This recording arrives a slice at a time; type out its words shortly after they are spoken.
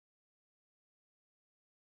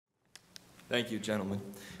Thank you, gentlemen.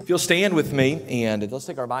 If you'll stand with me, and let's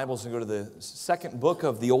take our Bibles and go to the second book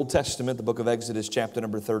of the Old Testament, the book of Exodus, chapter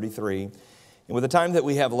number 33. And with the time that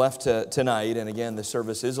we have left tonight, and again, the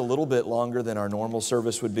service is a little bit longer than our normal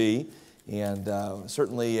service would be, and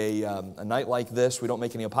certainly a night like this, we don't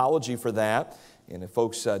make any apology for that. And if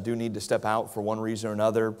folks do need to step out for one reason or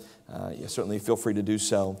another, you certainly feel free to do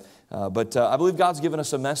so. But I believe God's given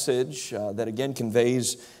us a message that again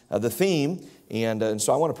conveys the theme, and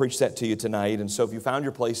so I want to preach that to you tonight. And so if you found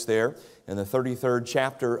your place there in the 33rd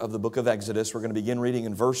chapter of the book of Exodus, we're going to begin reading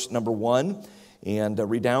in verse number 1 and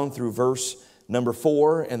read down through verse number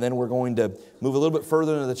 4, and then we're going to move a little bit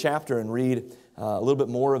further into the chapter and read a little bit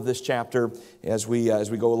more of this chapter as we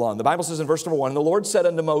go along. The Bible says in verse number 1, "And the Lord said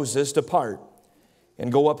unto Moses, Depart,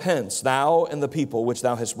 and go up hence, thou and the people which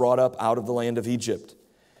thou hast brought up out of the land of Egypt,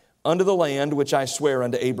 unto the land which I swear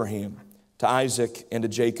unto Abraham, to Isaac, and to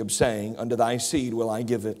Jacob, saying, Unto thy seed will I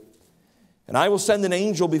give it. And I will send an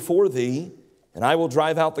angel before thee, and I will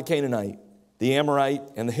drive out the Canaanite, the Amorite,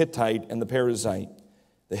 and the Hittite, and the Perizzite,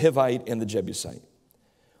 the Hivite, and the Jebusite,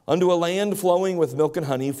 unto a land flowing with milk and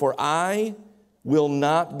honey, for I will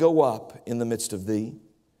not go up in the midst of thee,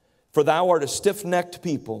 for thou art a stiff-necked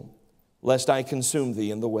people, lest I consume thee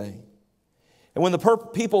in the way. And when the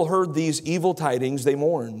people heard these evil tidings, they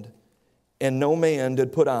mourned, and no man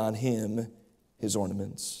did put on him his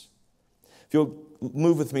ornaments." If you'll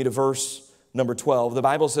move with me to verse number 12, the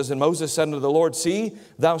Bible says, "And Moses said unto the Lord, See,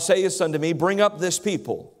 thou sayest unto me, Bring up this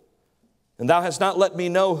people, and thou hast not let me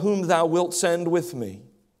know whom thou wilt send with me.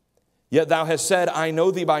 Yet thou hast said, I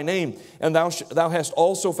know thee by name, and thou hast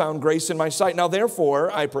also found grace in my sight. Now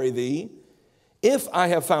therefore, I pray thee, if I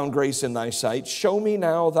have found grace in thy sight, show me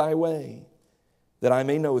now thy way, that I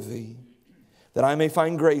may know thee, that I may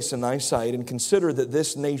find grace in thy sight, and consider that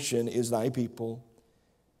this nation is thy people.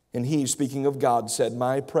 And he," speaking of God, "said,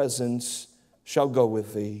 My presence shall go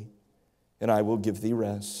with thee, and I will give thee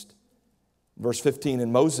rest." Verse 15,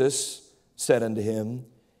 "And Moses said unto him,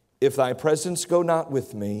 If thy presence go not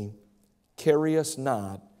with me, carry us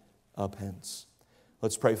not up hence."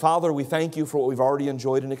 Let's pray. Father, we thank you for what we've already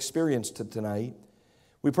enjoyed and experienced tonight.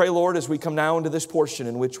 We pray, Lord, as we come now into this portion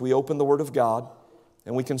in which we open the Word of God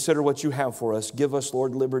and we consider what you have for us, give us,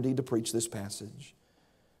 Lord, liberty to preach this passage.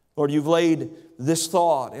 Lord, you've laid this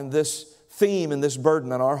thought and this theme and this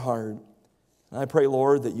burden on our heart. And I pray,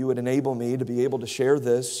 Lord, that you would enable me to be able to share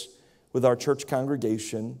this with our church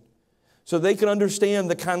congregation so they can understand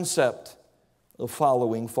the concept of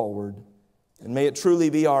following forward. And may it truly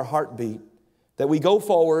be our heartbeat that we go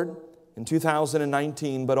forward in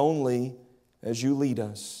 2019, but only as you lead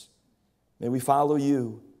us. May we follow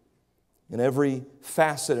you in every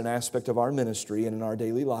facet and aspect of our ministry and in our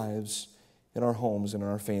daily lives, in our homes and in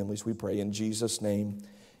our families. We pray in Jesus' name,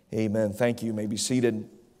 amen. Thank you. You may be seated.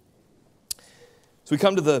 As we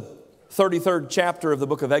come to the 33rd chapter of the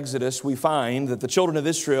book of Exodus, we find that the children of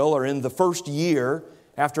Israel are in the first year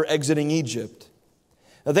after exiting Egypt.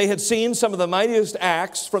 Now, they had seen some of the mightiest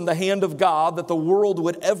acts from the hand of God that the world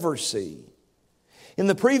would ever see. In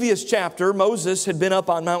the previous chapter, Moses had been up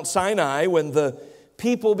on Mount Sinai when the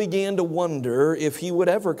people began to wonder if he would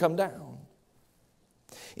ever come down.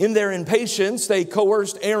 In their impatience, they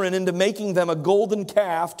coerced Aaron into making them a golden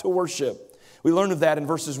calf to worship. We learn of that in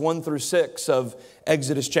verses 1 through 6 of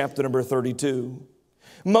Exodus chapter number 32.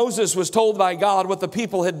 Moses was told by God what the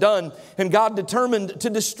people had done, and God determined to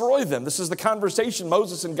destroy them. This is the conversation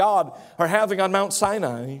Moses and God are having on Mount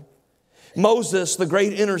Sinai. Moses, the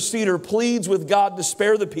great interceder, pleads with God to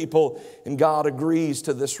spare the people, and God agrees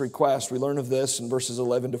to this request. We learn of this in verses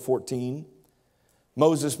 11 to 14.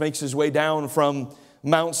 Moses makes his way down from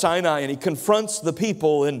Mount Sinai, and he confronts the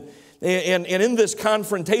people, and in this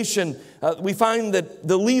confrontation, we find that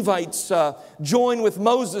the Levites join with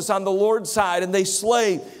Moses on the Lord's side, and they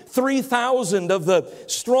slay 3,000 of the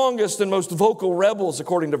strongest and most vocal rebels,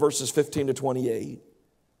 according to verses 15 to 28.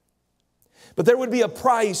 But there would be a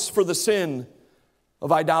price for the sin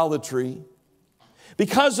of idolatry.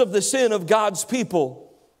 Because of the sin of God's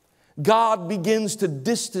people, God begins to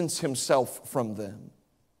distance himself from them.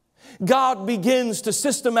 God begins to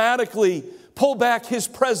systematically pull back his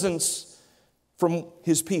presence from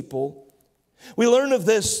his people. We learn of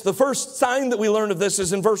this, the first sign that we learn of this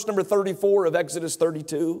is in verse number 34 of Exodus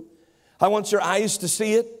 32. I want your eyes to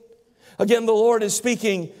see it. Again, the Lord is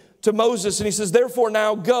speaking to Moses, and he says, Therefore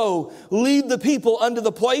now go, lead the people unto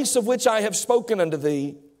the place of which I have spoken unto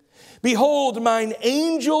thee. Behold, mine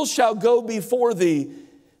angel shall go before thee.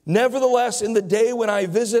 Nevertheless, in the day when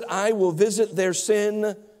I will visit their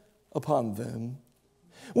sin upon them.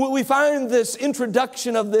 We find this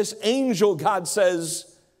introduction of this angel, God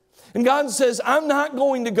says, And God says, I'm not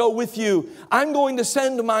going to go with you. I'm going to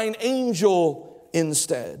send mine angel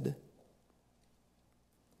instead.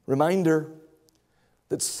 Reminder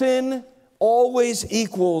that sin always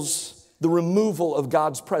equals the removal of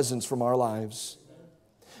God's presence from our lives.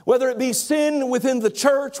 Whether it be sin within the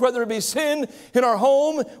church, whether it be sin in our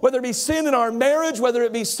home, whether it be sin in our marriage, whether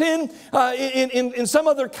it be sin in some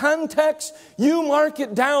other context, you mark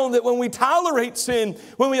it down that when we tolerate sin,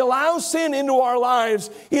 when we allow sin into our lives,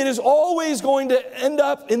 it is always going to end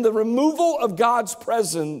up in the removal of God's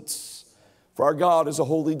presence. For our God is a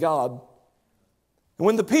holy God. And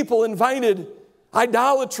when the people invited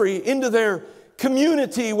idolatry into their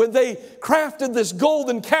community, when they crafted this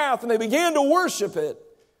golden calf and they began to worship it,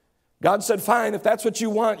 God said, fine, if that's what you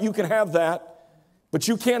want, you can have that. But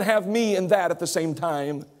you can't have me and that at the same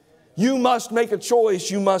time. You must make a choice.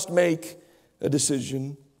 You must make a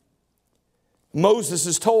decision. Moses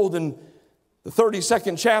is told in the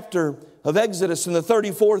 32nd chapter of Exodus, in the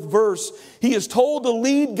 34th verse, he is told to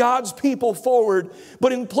lead God's people forward.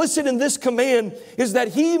 But implicit in this command is that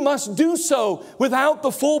he must do so without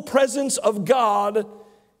the full presence of God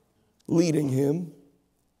leading him.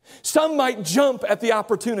 Some might jump at the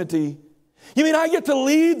opportunity. You mean I get to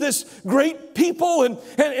lead this great people and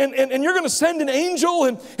you're going to send an angel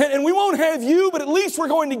and we won't have you, but at least we're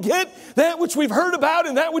going to get that which we've heard about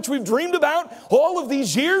and that which we've dreamed about all of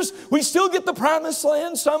these years. We still get the promised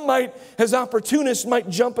land. Some might, as opportunists, might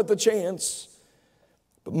jump at the chance.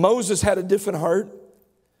 But Moses had a different heart.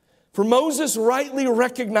 For Moses rightly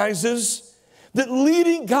recognizes that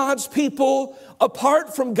leading God's people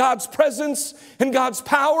apart from God's presence and God's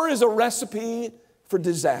power is a recipe for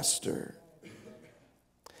disaster.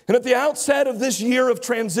 And at the outset of this year of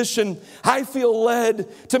transition, I feel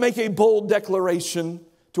led to make a bold declaration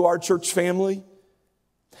to our church family.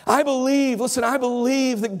 I believe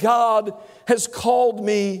that God has called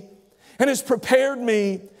me and has prepared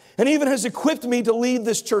me and even has equipped me to lead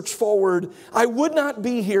this church forward. I would not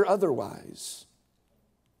be here otherwise.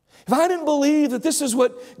 If I didn't believe that this is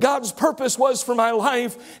what God's purpose was for my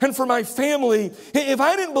life and for my family, if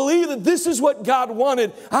I didn't believe that this is what God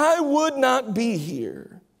wanted, I would not be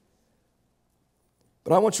here.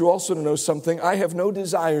 But I want you also to know something. I have no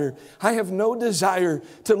desire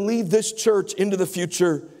to lead this church into the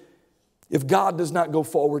future if God does not go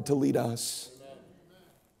forward to lead us.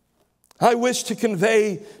 I wish to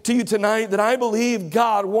convey to you tonight that I believe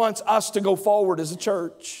God wants us to go forward as a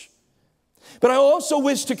church. But I also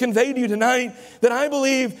wish to convey to you tonight that I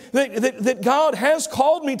believe that God has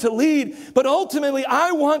called me to lead. But ultimately,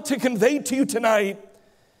 I want to convey to you tonight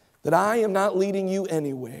that I am not leading you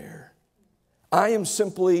anywhere. I am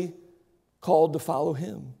simply called to follow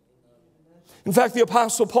Him. In fact, the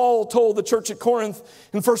Apostle Paul told the church at Corinth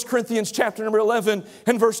in 1 Corinthians chapter number 11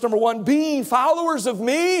 and verse number 1, "Be followers of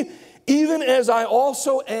me, even as I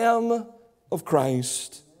also am of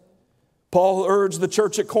Christ." Paul urged the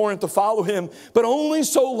church at Corinth to follow him, but only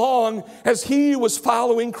so long as he was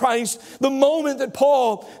following Christ. The moment that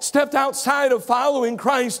Paul stepped outside of following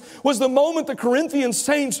Christ was the moment the Corinthian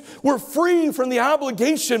saints were free from the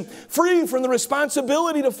obligation, free from the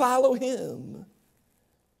responsibility to follow him.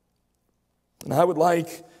 And I would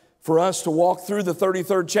like for us to walk through the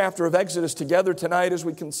 33rd chapter of Exodus together tonight as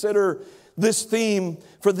we consider this theme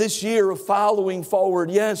for this year of following forward.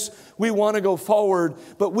 Yes, we want to go forward,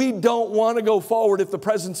 but we don't want to go forward if the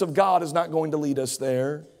presence of God is not going to lead us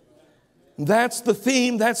there. That's the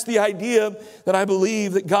theme, that's the idea that I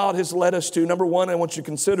believe that God has led us to. Number one, I want you to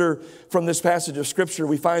consider from this passage of Scripture,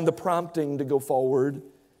 we find the prompting to go forward.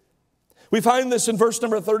 We find this in verse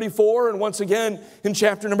number 34 and once again in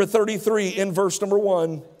chapter number 33 in verse number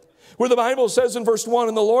 1, where the Bible says in verse 1,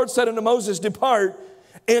 "And the Lord said unto Moses, Depart,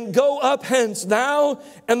 and go up hence, thou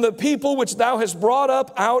and the people which thou hast brought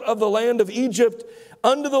up out of the land of Egypt,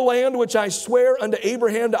 unto the land which I swear unto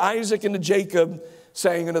Abraham, to Isaac, and to Jacob,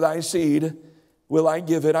 saying, Unto thy seed will I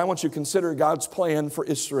give it." I want you to consider God's plan for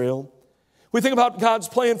Israel. We think about God's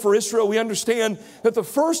plan for Israel, we understand that the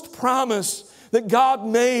first promise that God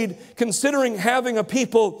made, considering having a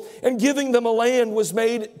people and giving them a land, was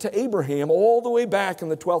made to Abraham all the way back in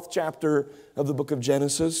the 12th chapter of the book of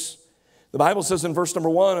Genesis. The Bible says in verse number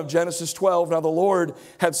 1 of Genesis 12, "Now the Lord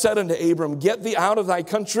had said unto Abram, Get thee out of thy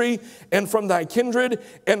country and from thy kindred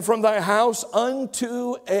and from thy house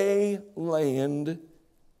unto a land."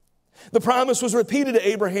 The promise was repeated to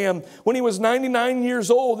Abraham when he was 99 years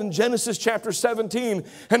old in Genesis chapter 17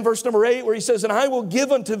 and verse number 8, where he says, "And I will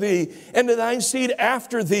give unto thee and to thy seed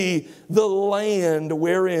after thee the land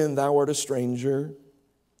wherein thou art a stranger."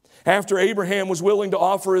 After Abraham was willing to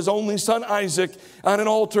offer his only son Isaac on an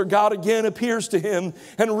altar, God again appears to him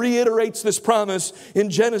and reiterates this promise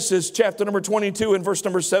in Genesis chapter number 22 and verse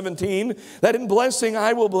number 17, that in blessing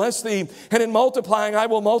I will bless thee, and in multiplying I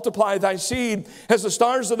will multiply thy seed as the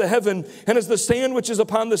stars of the heaven and as the sand which is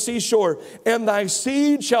upon the seashore, and thy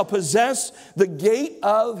seed shall possess the gate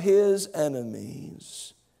of his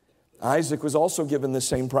enemies. Isaac was also given the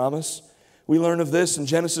same promise. We learn of this in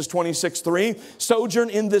Genesis 26:3. Sojourn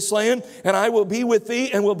in this land, and I will be with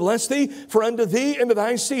thee and will bless thee. For unto thee and to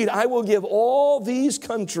thy seed I will give all these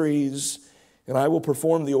countries, and I will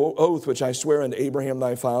perform the oath which I swear unto Abraham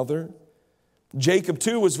thy father. Jacob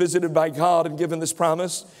too was visited by God and given this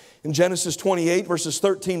promise in Genesis 28 verses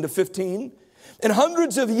 13 to 15. And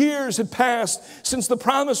hundreds of years had passed since the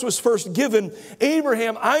promise was first given.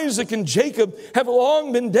 Abraham, Isaac, and Jacob have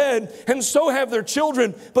long been dead, and so have their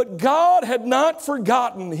children. But God had not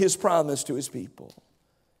forgotten his promise to his people.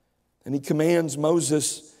 And he commands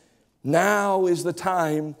Moses, now is the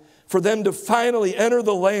time for them to finally enter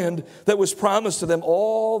the land that was promised to them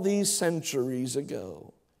all these centuries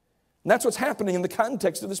ago. And that's what's happening in the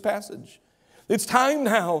context of this passage. It's time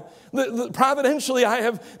now. Providentially, I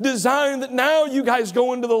have designed that now you guys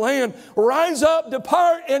go into the land. Rise up,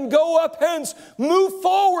 depart, and go up hence. Move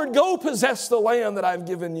forward, go possess the land that I've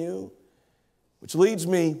given you. Which leads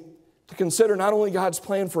me to consider not only God's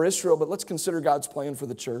plan for Israel, but let's consider God's plan for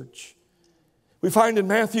the church. We find in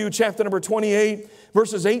Matthew chapter number 28,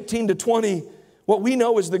 verses 18 to 20, what we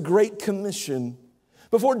know as the Great Commission.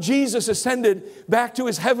 Before Jesus ascended back to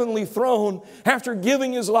his heavenly throne, after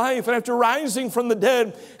giving his life and after rising from the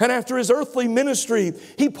dead and after his earthly ministry,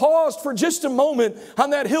 he paused for just a moment on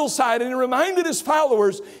that hillside and he reminded his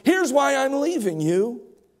followers, here's why I'm leaving you.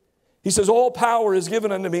 He says, all power is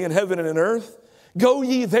given unto me in heaven and in earth. Go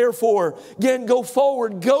ye therefore, again, go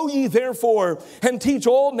forward, go ye therefore, and teach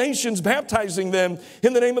all nations, baptizing them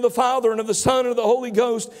in the name of the Father and of the Son and of the Holy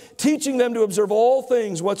Ghost, teaching them to observe all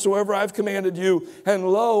things whatsoever I've commanded you. And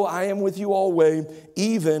lo, I am with you always,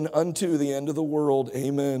 even unto the end of the world.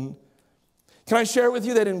 Amen. Can I share with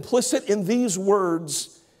you that implicit in these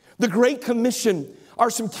words, the Great Commission, are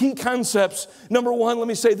some key concepts. Number one, let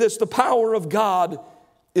me say this, the power of God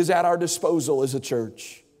is at our disposal as a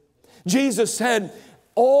church. Jesus said,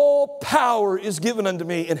 all power is given unto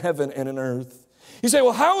me in heaven and in earth. You say,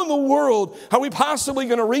 well, how in the world are we possibly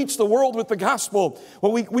going to reach the world with the gospel?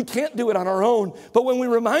 Well, we can't do it on our own. But when we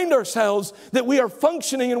remind ourselves that we are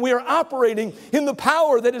functioning and we are operating in the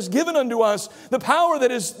power that is given unto us, the power that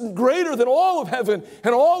is greater than all of heaven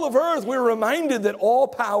and all of earth, we're reminded that all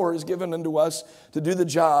power is given unto us to do the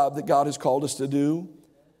job that God has called us to do.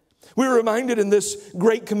 We were reminded in this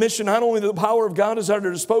Great Commission not only that the power of God is at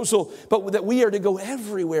our disposal, but that we are to go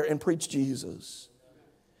everywhere and preach Jesus.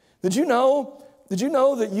 Did you know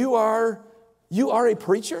that you are a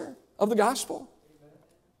preacher of the gospel?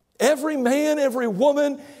 Every man, every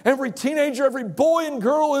woman, every teenager, every boy and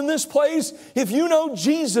girl in this place, if you know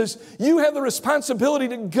Jesus, you have the responsibility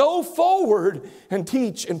to go forward and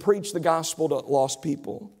teach and preach the gospel to lost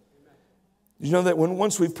people. Did you know that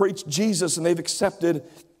once we've preached Jesus and they've accepted,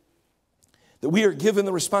 that we are given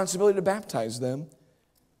the responsibility to baptize them?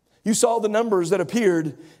 You saw the numbers that appeared.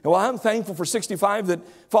 And while I'm thankful for 65 that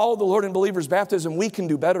followed the Lord in believers' baptism, we can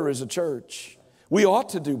do better as a church. We ought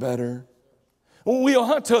to do better. We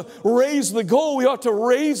ought to raise the goal. We ought to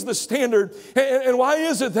raise the standard. And why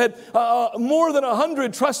is it that more than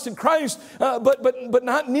 100 trusted Christ, but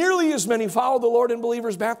not nearly as many followed the Lord in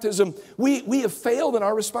believers' baptism? We have failed in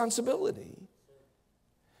our responsibility.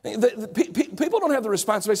 People don't have the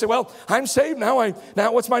responsibility to say, well, I'm saved, now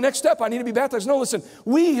what's my next step? I need to be baptized. No, listen,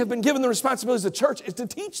 we have been given the responsibility as a church is to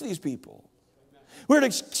teach these people. We're to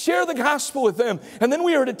share the gospel with them, and then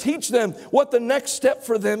we are to teach them what the next step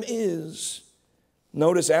for them is.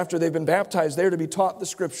 Notice after they've been baptized, they're to be taught the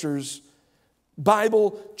scriptures,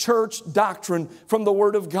 Bible, church doctrine from the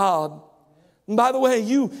Word of God. And by the way,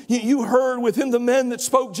 you heard within the men that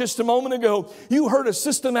spoke just a moment ago, you heard a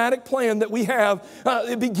systematic plan that we have.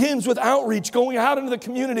 It begins with outreach, going out into the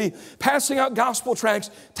community, passing out gospel tracts,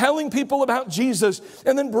 telling people about Jesus,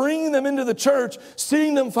 and then bringing them into the church,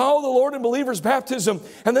 seeing them follow the Lord in believers' baptism.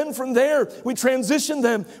 And then from there, we transition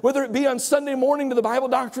them, whether it be on Sunday morning to the Bible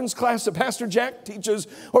doctrines class that Pastor Jack teaches,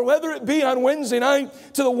 or whether it be on Wednesday night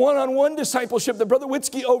to the one-on-one discipleship that Brother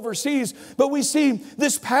Witzke oversees. But we see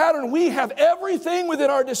this pattern. We have everything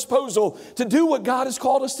within our disposal to do what God has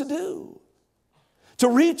called us to do. To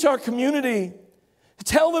reach our community, to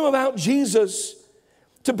tell them about Jesus,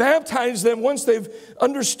 to baptize them once they've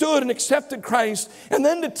understood and accepted Christ, and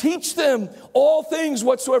then to teach them all things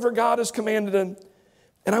whatsoever God has commanded them.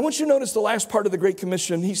 And I want you to notice the last part of the Great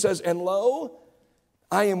Commission. He says, and lo,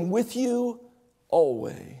 I am with you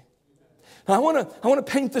always. Now, I want to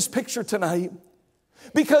paint this picture tonight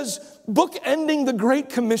because bookending the Great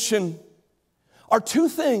Commission are two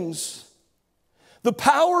things: the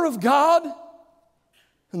power of God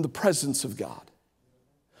and the presence of God.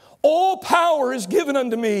 All power is given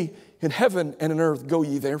unto me in heaven and in earth. Go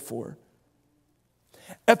ye therefore.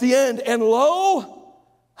 At the end, and lo,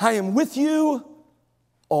 I am with you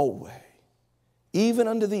always, even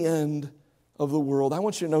unto the end of the world. I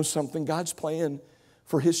want you to know something. God's plan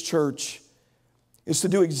for His church is to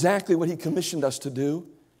do exactly what He commissioned us to do.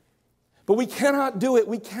 But we cannot do it.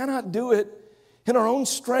 We cannot do it in our own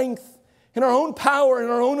strength, in our own power, in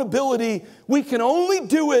our own ability. We can only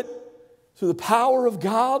do it through the power of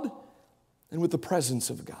God and with the presence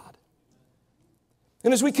of God.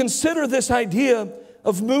 And as we consider this idea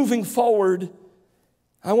of moving forward,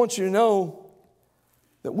 I want you to know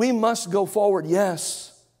that we must go forward,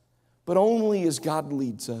 yes, but only as God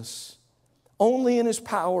leads us, only in His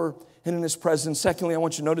power and in His presence. Secondly, I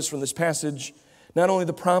want you to notice from this passage not only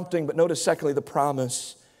the prompting, but notice secondly the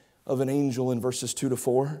promise of an angel in verses 2 to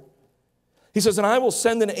 4. He says, and I will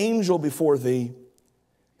send an angel before thee,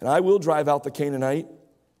 and I will drive out the Canaanite,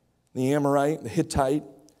 the Amorite, the Hittite.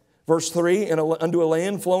 Verse 3, and unto a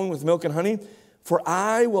land flowing with milk and honey, for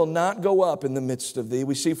I will not go up in the midst of thee.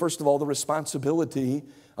 We see, first of all, the responsibility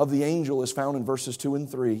of the angel is found in verses 2 and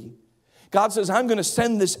 3. God says, I'm going to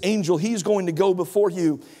send this angel. He's going to go before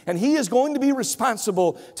you, and he is going to be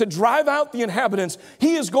responsible to drive out the inhabitants.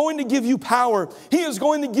 He is going to give you power. He is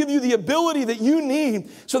going to give you the ability that you need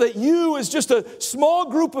so that you, as just a small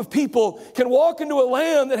group of people, can walk into a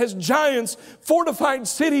land that has giants, fortified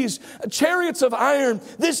cities, chariots of iron.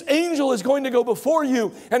 This angel is going to go before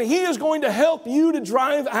you, and he is going to help you to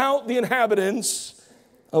drive out the inhabitants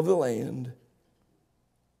of the land.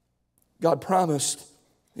 God promised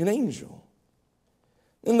an angel.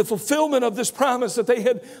 In the fulfillment of this promise that they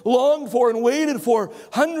had longed for and waited for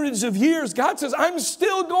hundreds of years, God says, I'm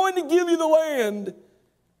still going to give you the land.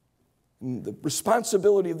 And the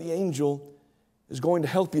responsibility of the angel is going to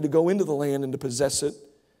help you to go into the land and to possess it.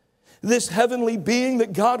 This heavenly being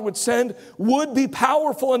that God would send would be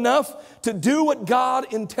powerful enough to do what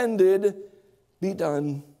God intended be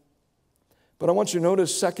done. But I want you to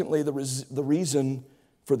notice, secondly, the reason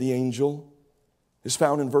for the angel is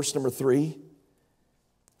found in verse number 3.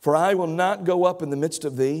 For I will not go up in the midst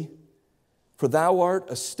of thee, for thou art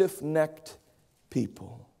a stiff-necked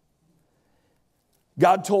people.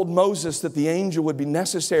 God told Moses that the angel would be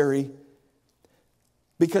necessary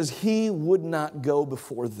because he would not go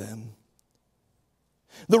before them.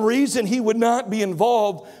 The reason he would not be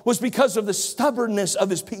involved was because of the stubbornness of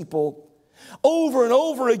his people. Over and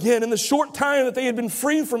over again, in the short time that they had been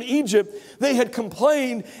free from Egypt, they had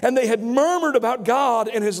complained and they had murmured about God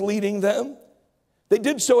and His leading them. They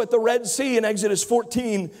did so at the Red Sea in Exodus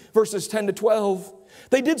 14, verses 10 to 12.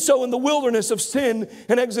 They did so in the wilderness of sin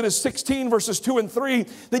in Exodus 16, verses 2 and 3.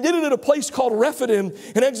 They did it at a place called Rephidim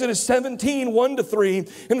in Exodus 17, 1 to 3.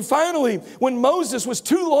 And finally, when Moses was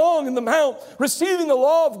too long in the mount, receiving the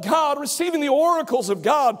law of God, receiving the oracles of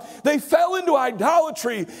God, they fell into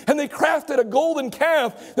idolatry and they crafted a golden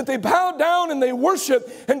calf that they bowed down and they worshiped.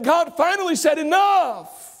 And God finally said,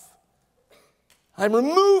 enough. I'm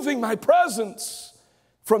removing my presence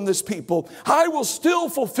from this people. I will still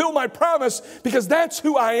fulfill my promise because that's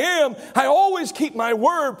who I am. I always keep my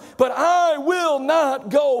word, but I will not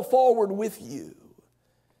go forward with you.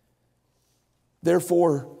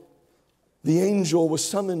 Therefore, the angel was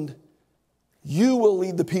summoned. You will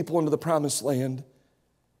lead the people into the promised land,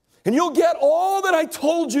 and you'll get all that I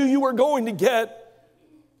told you you were going to get.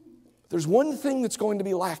 There's one thing that's going to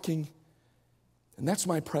be lacking, and that's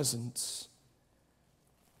my presence.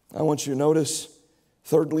 I want you to notice,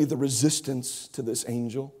 thirdly, the resistance to this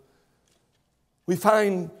angel. We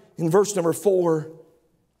find in verse number 4,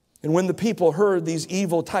 and when the people heard these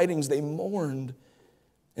evil tidings, they mourned,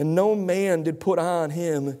 and no man did put on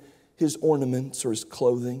him his ornaments or his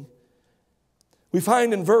clothing. We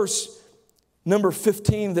find in verse number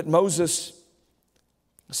 15 that Moses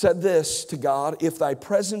said this to God, if thy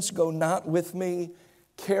presence go not with me,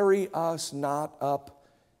 carry us not up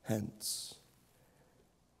hence.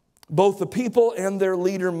 Both the people and their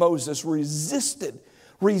leader Moses resisted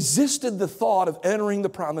the thought of entering the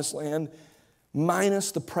promised land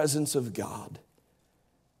minus the presence of God.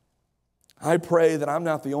 I pray that I'm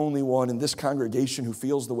not the only one in this congregation who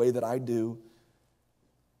feels the way that I do.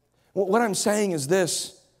 What I'm saying is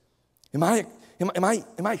this: am I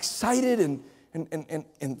excited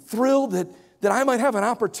and thrilled that I might have an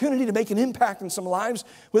opportunity to make an impact in some lives?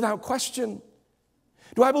 Without question.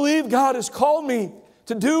 Do I believe God has called me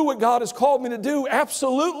to do what God has called me to do?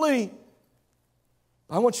 Absolutely.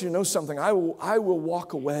 I want you to know something. I will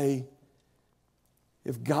walk away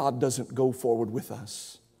if God doesn't go forward with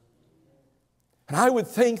us. And I would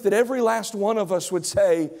think that every last one of us would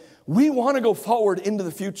say, we want to go forward into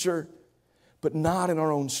the future, but not in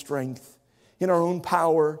our own strength, in our own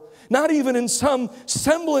power, not even in some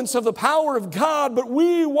semblance of the power of God, but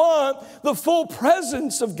we want the full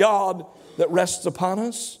presence of God that rests upon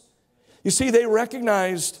us. You see, they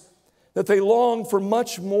recognized that they longed for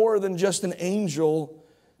much more than just an angel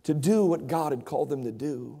to do what God had called them to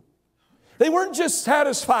do. They weren't just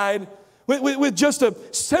satisfied with just a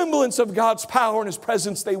semblance of God's power and His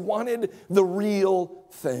presence. They wanted the real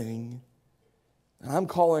thing. And I'm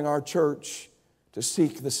calling our church to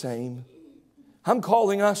seek the same. I'm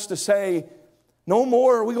calling us to say, no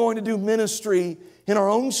more are we going to do ministry in our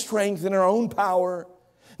own strength, in our own power.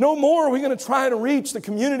 No more are we going to try to reach the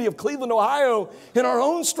community of Cleveland, Ohio in our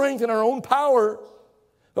own strength, in our own power.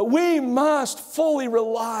 But we must fully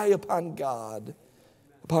rely upon God,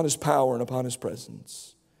 upon His power and upon His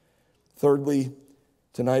presence. Thirdly,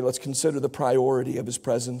 tonight let's consider the priority of His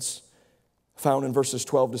presence, found in verses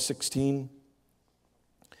 12 to 16.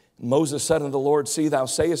 Moses said unto the Lord, See, thou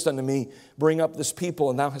sayest unto me, Bring up this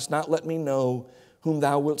people, and thou hast not let me know whom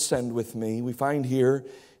thou wilt send with me. We find here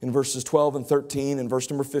in verses 12 and 13, and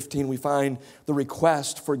verse number 15, we find the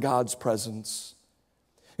request for God's presence.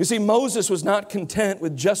 You see, Moses was not content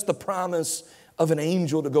with just the promise of an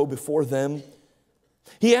angel to go before them.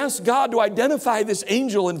 He asked God to identify this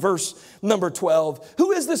angel in verse number 12.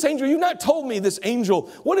 Who is this angel? You've not told me this angel.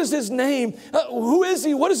 What is his name? Who is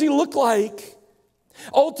he? What does he look like?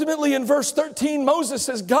 Ultimately, in verse 13, Moses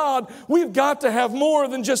says, God, we've got to have more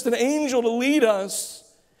than just an angel to lead us.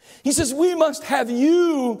 He says, we must have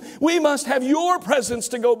you. We must have your presence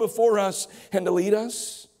to go before us and to lead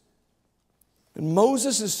us. And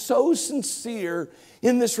Moses is so sincere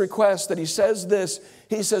in this request that he says this.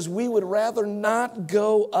 He says, we would rather not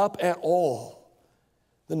go up at all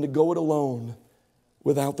than to go it alone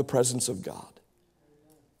without the presence of God.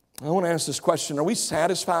 I want to ask this question. Are we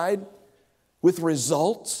satisfied with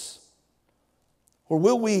results? Or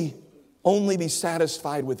will we only be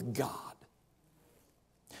satisfied with God?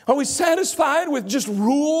 Are we satisfied with just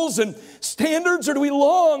rules and standards, or do we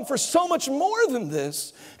long for so much more than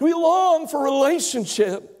this? Do we long for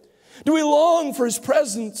relationship? Do we long for His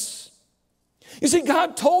presence? You see,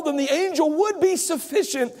 God told them the angel would be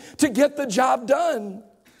sufficient to get the job done.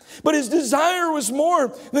 But His desire was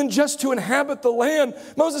more than just to inhabit the land.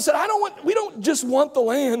 Moses said, we don't just want the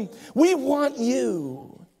land, we want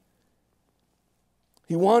you.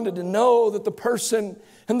 He wanted to know that the person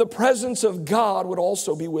and the presence of God would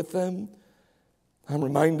also be with them. I'm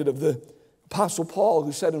reminded of the Apostle Paul,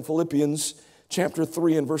 who said in Philippians chapter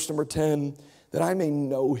 3 and verse number 10, that I may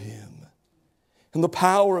know Him and the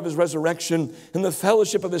power of His resurrection and the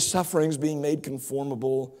fellowship of His sufferings, being made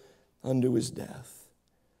conformable unto His death.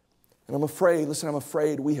 And I'm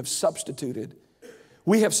afraid we have substituted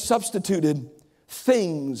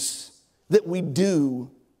things that we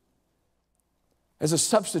do as a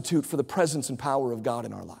substitute for the presence and power of God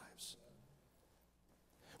in our lives.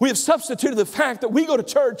 We have substituted the fact that we go to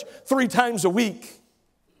church 3 times a week,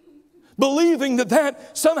 believing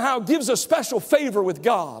that somehow gives us special favor with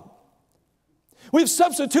God. We've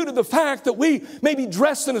substituted the fact that we may be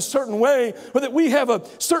dressed in a certain way, or that we have a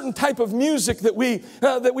certain type of music that we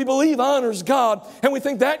believe honors God, and we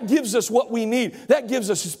think that gives us what we need. That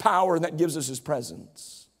gives us His power, and that gives us His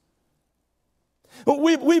presence.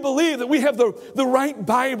 We believe that we have the right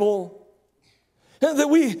Bible, that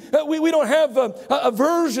we don't have a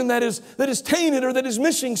version that is tainted or that is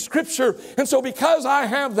missing Scripture. And so because I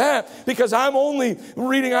have that, because I'm only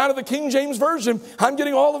reading out of the King James Version, I'm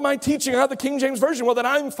getting all of my teaching out of the King James Version, well, then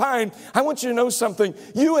I'm fine. I want you to know something.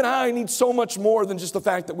 You and I need so much more than just the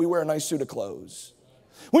fact that we wear a nice suit of clothes.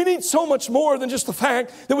 We need so much more than just the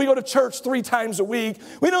fact that we go to church 3 times a week.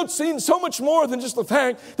 We don't see so much more than just the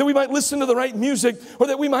fact that we might listen to the right music, or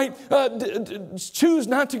that we might choose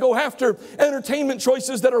not to go after entertainment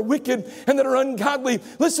choices that are wicked and that are ungodly.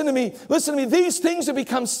 Listen to me. These things have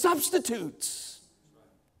become substitutes.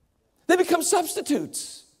 They become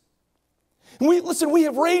substitutes. And we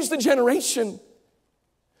have raised a generation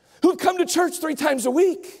who've come to church 3 times a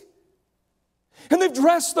week, and they've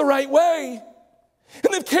dressed the right way,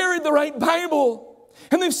 and they've carried the right Bible,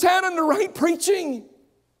 and they've sat under right preaching,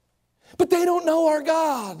 but they don't know our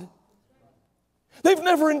God. They've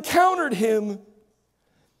never encountered Him.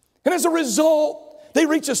 And as a result, they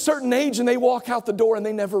reach a certain age and they walk out the door and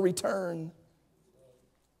they never return.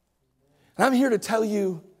 And I'm here to tell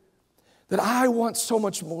you that I want so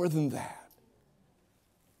much more than that.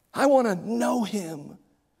 I want to know Him.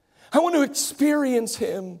 I want to experience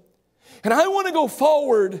Him. And I want to go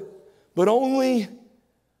forward, but only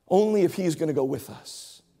if He's going to go with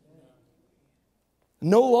us.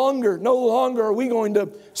 No longer are we going to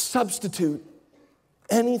substitute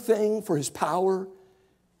anything for His power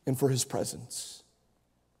and for His presence.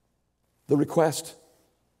 The request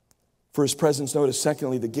for His presence, notice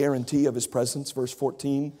secondly, the guarantee of His presence. Verse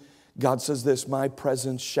 14, God says this, my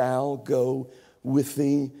presence shall go with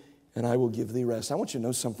thee, and I will give thee rest. I want you to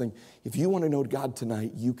know something. If you want to know God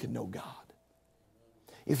tonight, you can know God.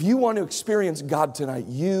 If you want to experience God tonight,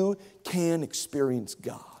 you can experience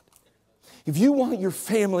God. If you want your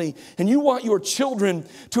family and you want your children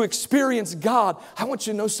to experience God, I want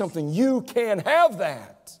you to know something. You can have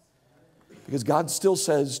that. Because God still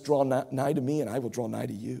says, draw nigh to me and I will draw nigh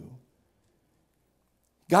to you.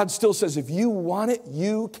 God still says, if you want it,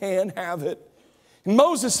 you can have it. And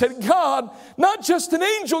Moses said, God, not just an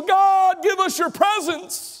angel, God, give us your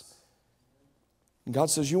presence. And God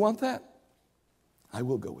says, you want that? I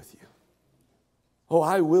will go with you. Oh,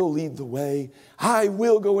 I will lead the way. I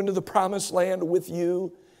will go into the promised land with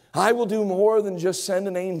you. I will do more than just send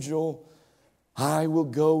an angel. I will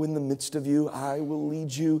go in the midst of you. I will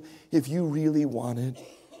lead you if you really want it.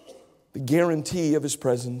 The guarantee of His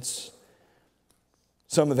presence.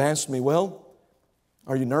 Some have asked me, well,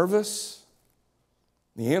 are you nervous?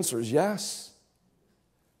 The answer is yes.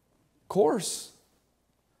 Of course.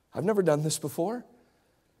 I've never done this before.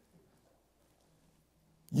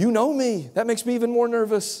 You know me. That makes me even more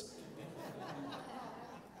nervous.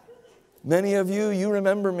 Many of you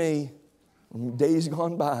remember me from days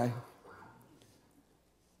gone by.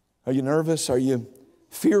 Are you nervous? Are you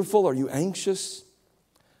fearful? Are you anxious?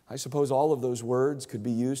 I suppose all of those words could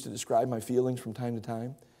be used to describe my feelings from time to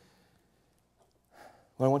time.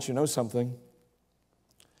 Well, I want you to know something.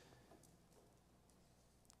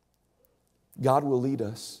 God will lead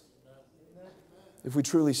us. If we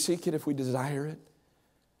truly seek it, if we desire it.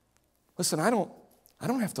 Listen, I don't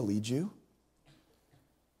have to lead you.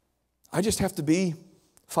 I just have to be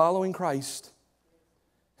following Christ.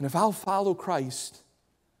 And if I'll follow Christ,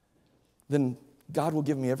 then God will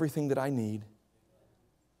give me everything that I need.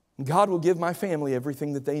 And God will give my family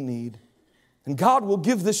everything that they need. And God will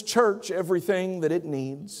give this church everything that it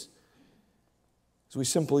needs as we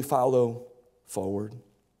simply follow forward.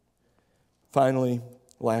 Finally,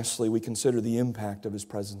 lastly, we consider the impact of His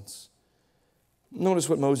presence. Notice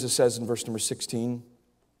what Moses says in verse number 16.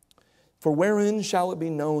 For wherein shall it be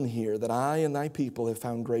known here that I and thy people have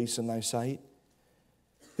found grace in thy sight?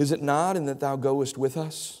 Is it not in that thou goest with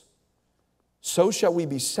us? So shall we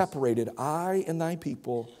be separated, I and thy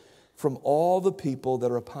people, from all the people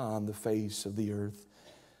that are upon the face of the earth.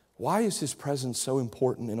 Why is His presence so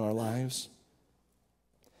important in our lives?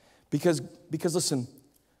 Because listen,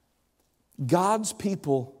 God's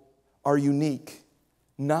people are unique,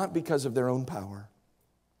 not because of their own power.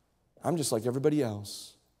 I'm just like everybody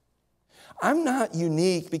else. I'm not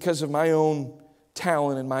unique because of my own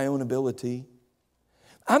talent and my own ability.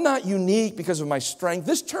 I'm not unique because of my strength.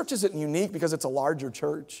 This church isn't unique because it's a larger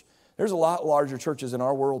church. There's a lot larger churches in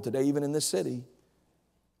our world today, even in this city.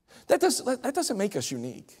 That doesn't make us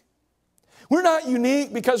unique. We're not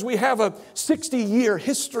unique because we have a 60-year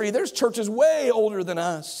history. There's churches way older than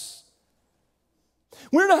us.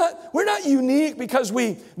 We're not unique because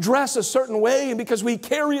we dress a certain way and because we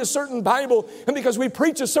carry a certain Bible and because we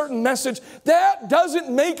preach a certain message. That doesn't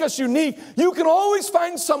make us unique. You can always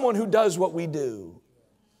find someone who does what we do.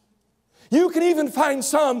 You can even find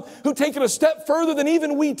some who take it a step further than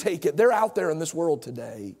even we take it. They're out there in this world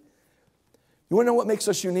today. You want to know what makes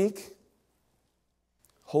us unique?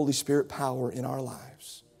 Holy Spirit power in our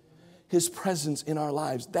lives. His presence in our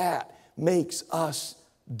lives. That makes us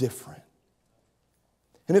different.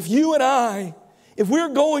 And if you and I, if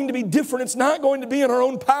we're going to be different, it's not going to be in our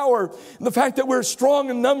own power. The fact that we're strong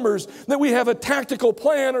in numbers, that we have a tactical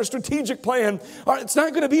plan or strategic plan, it's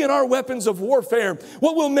not going to be in our weapons of warfare.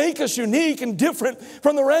 What will make us unique and different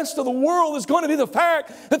from the rest of the world is going to be the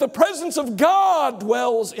fact that the presence of God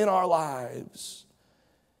dwells in our lives.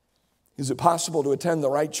 Is it possible to attend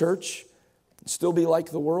the right church and still be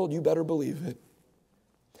like the world? You better believe it.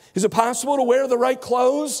 Is it possible to wear the right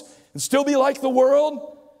clothes and still be like the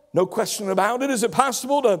world? No question about it. Is it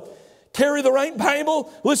possible to carry the right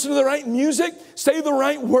Bible, listen to the right music, say the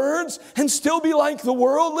right words, and still be like the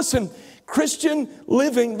world? Listen, Christian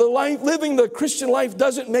living the Christian life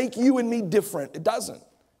doesn't make you and me different. It doesn't.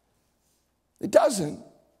 It doesn't.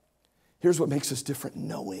 Here's what makes us different: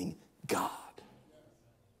 knowing God.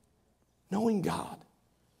 Knowing God.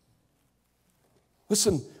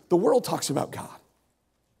 Listen, the world talks about God.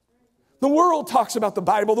 The world talks about the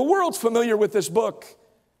Bible. The world's familiar with this book.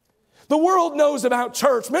 The world knows about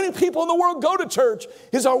church. Many people in the world go to church.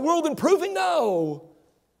 Is our world improving? No.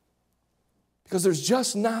 Because there's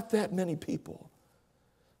just not that many people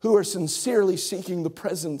who are sincerely seeking the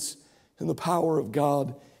presence and the power of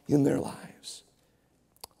God in their lives.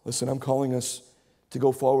 Listen, I'm calling us to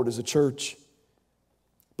go forward as a church,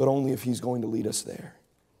 but only if He's going to lead us there.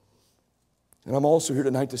 And I'm also here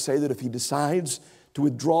tonight to say that if He decides to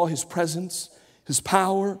withdraw His presence, His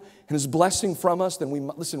power, and His blessing from us, then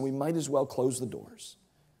we might as well close the doors.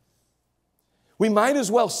 We might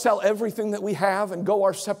as well sell everything that we have and go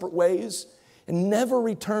our separate ways and never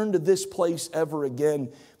return to this place ever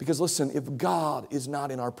again. Because listen, if God is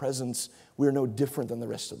not in our presence, we're no different than the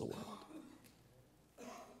rest of the world.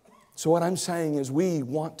 So what I'm saying is we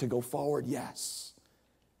want to go forward, yes.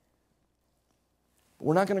 But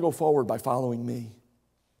we're not going to go forward by following me.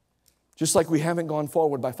 Just like we haven't gone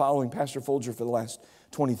forward by following Pastor Folger for the last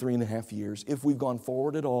 23 and a half years. If we've gone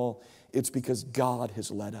forward at all, it's because God has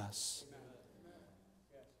led us.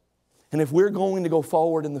 And if we're going to go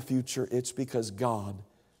forward in the future, it's because God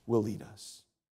will lead us.